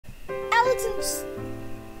Alex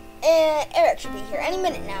and Eric should be here any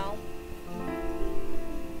minute now.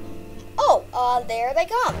 Oh, there they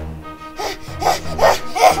come.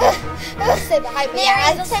 Stay behind me.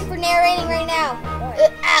 Yeah, it's time for narrating right now.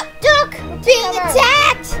 Duck! We're being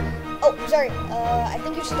attacked! Oh, sorry. I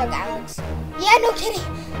think you should duck, Alex. Yeah, no kidding.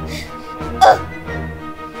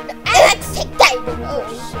 Alex, take that! Oh,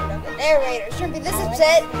 shit. I'm the narrator. Shouldn't be this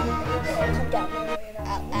upset. Calm down, narrator.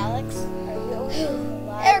 Alex, are you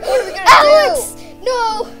alive? Eric, what are we gonna do?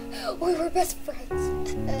 No! We were best friends.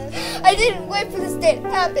 I didn't wait for this day to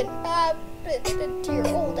happen. Dear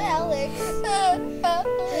old Alex.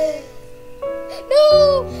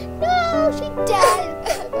 No, she died.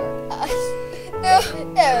 No,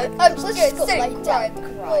 Eric, I'm just sitting crying.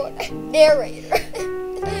 Narrator.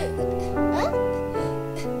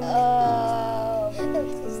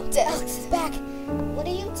 Alex is back. What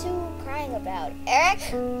are you two crying about? Eric?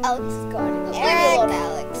 Alex is gone. Leave me alone,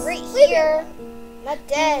 Alex. Right here. Not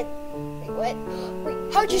dead. Wait, what? Wait,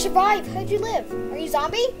 how'd you survive? How'd you live? Are you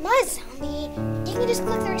zombie? I'm not a zombie. You can just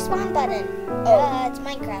click the respawn button. Oh. It's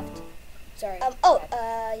Minecraft. Sorry.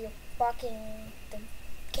 You're blocking the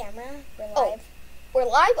camera. We're live. Oh. We're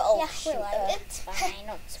live? Oh, yeah, we're live. It's fine.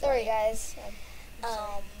 Sorry, guys.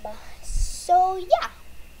 So, yeah.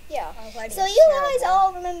 Yeah. So you guys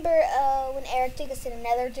all remember when Eric took us to the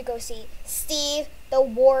Nether to go see Steve, the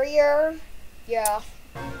warrior? Yeah.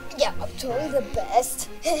 Yeah, I'm totally the best.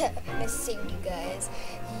 I saved you guys.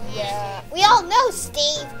 Yeah. We all know,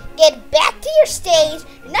 Steve. Get back to your stage.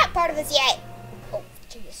 You're not part of this yet. Oh,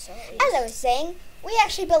 geez, sorry. As I was saying, we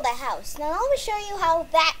actually built a house. Now let me show you how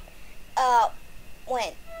that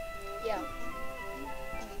went. Yeah.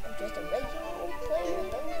 I'm just a regular old player.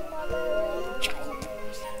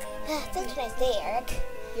 Such a nice day, Eric.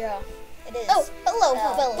 Yeah. It is. Oh, hello,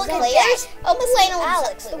 fellas. Look at that. Almost like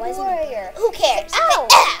Alex, the warrior. Who cares? Ow!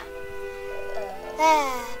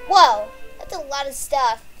 Whoa, that's a lot of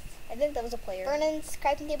stuff. I think that was a player. Vernon's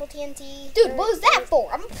crafting table TNT. Dude, what was that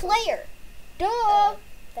for? I'm a player. Duh.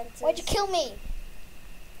 Why'd you kill me?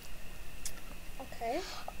 Okay.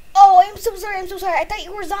 Oh, I'm so sorry. I thought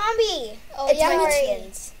you were a zombie. Oh, it's Minecraft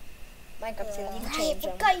skins. Minecraft skins. You can change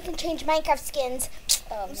them. You can change Minecraft skins.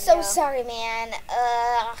 I'm so sorry, man.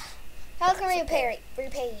 How can we repay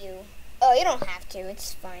you? Oh, you don't have to.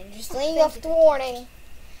 It's fine. Just laying off the warning.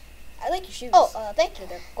 I like your shoes. Oh, thank you.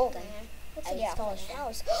 They're golden. What's a polished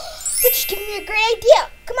house? You're just giving me a great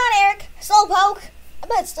idea. Come on, Eric. Slowpoke. I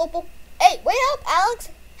bet Slowpoke. Hey, wait up, Alex.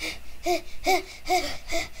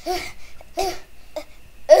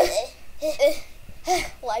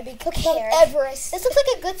 Well, I become Everest. This looks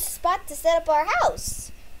like a good spot to set up our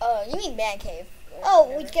house. You mean man cave?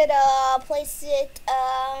 Oh, we could place it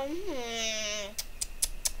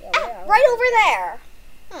right over there.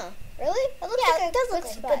 Huh? Really? That looks like it does look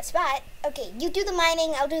like a good spot. Okay, you do the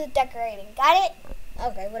mining, I'll do the decorating. Got it?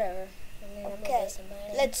 Okay, whatever. Okay,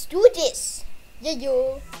 let's do this. Yeah,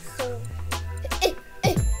 yo. So,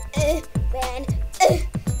 man,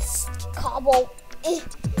 cobble.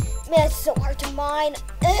 Man, it's so hard to mine.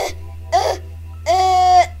 Got it.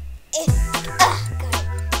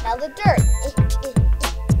 Now the dirt.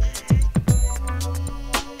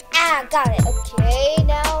 Got it. Okay,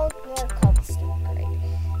 now more cobblestone. Great.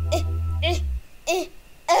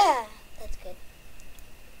 That's good.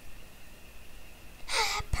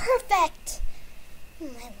 Perfect. I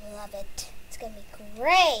love it. It's gonna be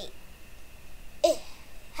great.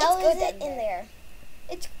 How is it in there?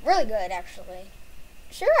 It's really good, actually.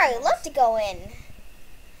 Sure, I'd love to go in.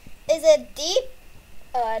 Is it deep?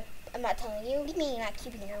 I'm not telling you. What do you mean you're not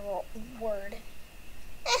keeping your word?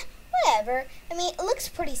 Whatever. I mean, it looks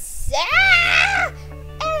pretty sad.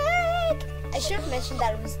 Eric! I should have mentioned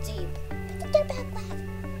that it was deep. Put the dirt back left.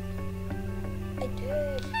 I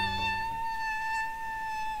did.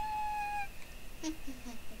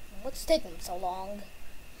 What's taking so long?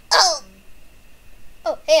 Oh!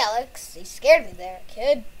 Oh, hey, Alex. You scared me there,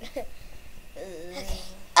 kid. Okay.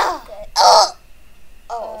 Oh,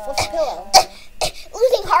 flip the pillow.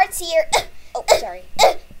 Losing hearts here. Oh, sorry.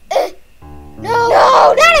 No,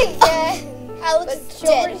 not again. Alex is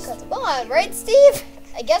dead. Come on, right, Steve?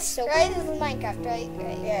 I guess so. Right, this is Minecraft, right?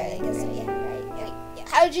 Yeah, I guess so. Yeah, right. Yeah.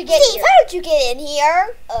 How did you get here? How did you get in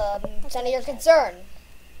here? It's none of your concern.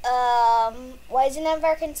 Why is it none of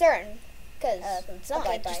our concern? Because it's not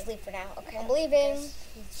okay, just leave for now. Okay, I'm leaving.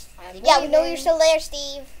 Yeah, we know you're still there,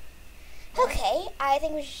 Steve. Okay, I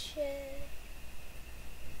think we should.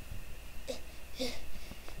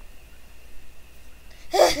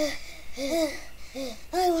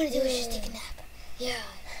 All I want to do is just take a nap. Yeah.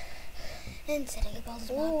 and setting up all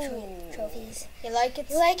those mob trophies. You like it?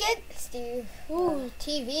 You like it? Steve? Ooh,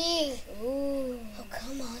 TV. Ooh. Oh,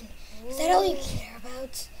 come on. Is that all you care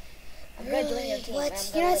about? I'm gonna join your team.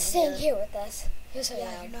 What? You're not staying here with us. Yes, I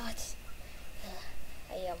Yeah, am. you're not.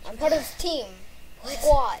 I am. I'm part of this team. What?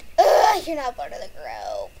 Squad. You're not part of the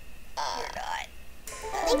group. You're not.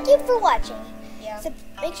 Thank you for watching. Yeah.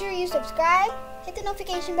 Make sure you subscribe, hit the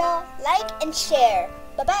notification bell, like, and share.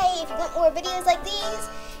 Bye-bye. If you want more videos like these,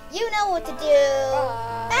 you know what to do.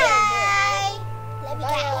 Bye. Bye. Love you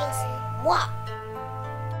Bye. guys. Mwah.